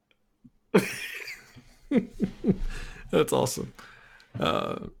 That's awesome.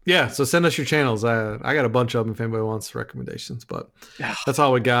 So send us your channels. I got a bunch of them if anybody wants recommendations, but that's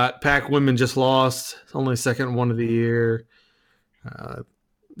all we got. Pack Women just lost. Only second one of the year.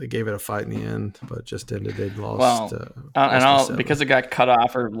 They gave it a fight in the end, but just ended. They lost. Because it got cut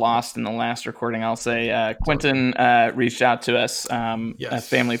off or lost in the last recording, I'll say Quentin reached out to us. A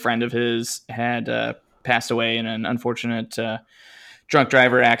family friend of his had passed away in an unfortunate drunk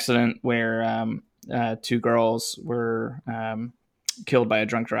driver accident where two girls were killed by a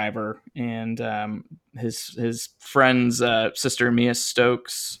drunk driver, and his friend's sister, Mia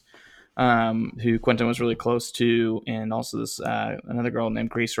Stokes, who Quentin was really close to, and also this another girl named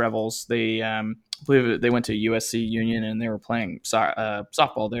Grace Revels. They believe they went to USC Union, and they were playing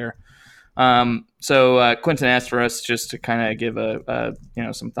softball there. So Quentin asked for us just to kind of give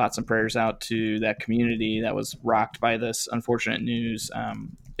some thoughts and prayers out to that community that was rocked by this unfortunate news.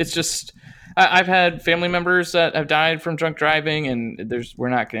 It's just, I've had family members that have died from drunk driving, and we're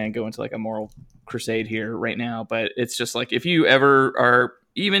not going to go into like a moral crusade here right now, but it's just like, if you ever are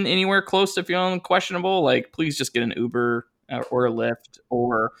even anywhere close to feeling questionable, like, please just get an Uber or a Lyft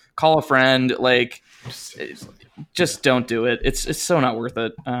or call a friend. Like, just don't do it. It's so not worth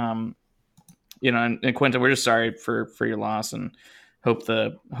it. And Quentin, we're just sorry for your loss, and hope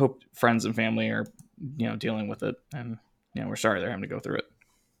friends and family are, dealing with it. And, we're sorry they're having to go through it.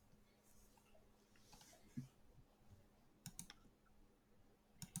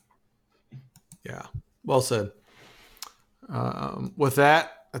 Yeah. Well said. With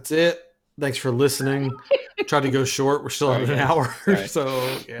that's it. Thanks for listening. Tried to go short. We're still at an hour,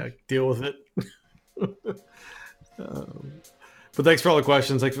 so yeah, deal with it. But thanks for all the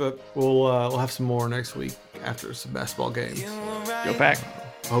questions. We'll have some more next week after some basketball games. Go Pack.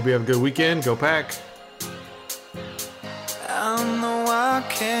 I hope you have a good weekend. Go Pack. I know I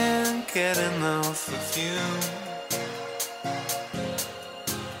can't get enough of you.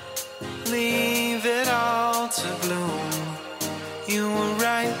 Leave it all to bloom. You were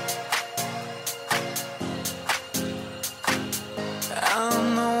right. I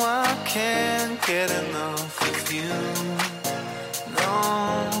know I can't get enough of you.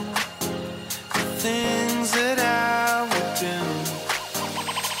 No, the things that I would do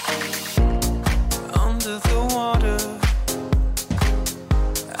under the water.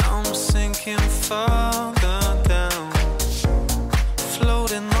 I'm sinking further down,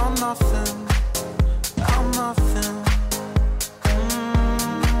 floating on nothing. I'm nothing.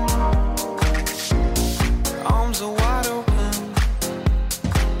 Arms are wide open.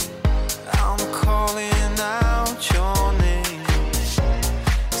 I'm calling out your name,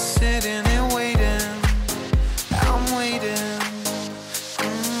 sitting and waiting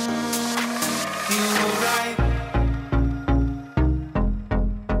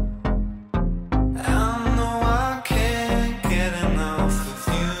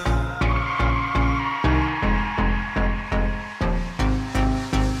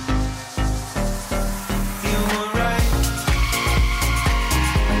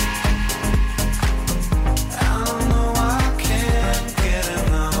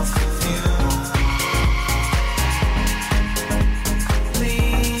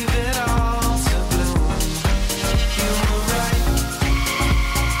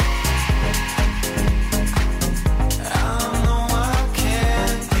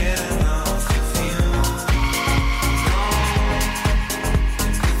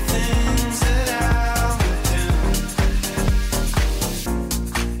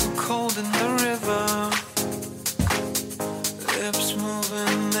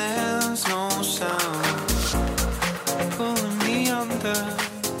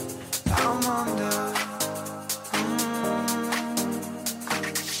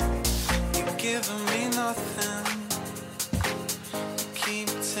nothing.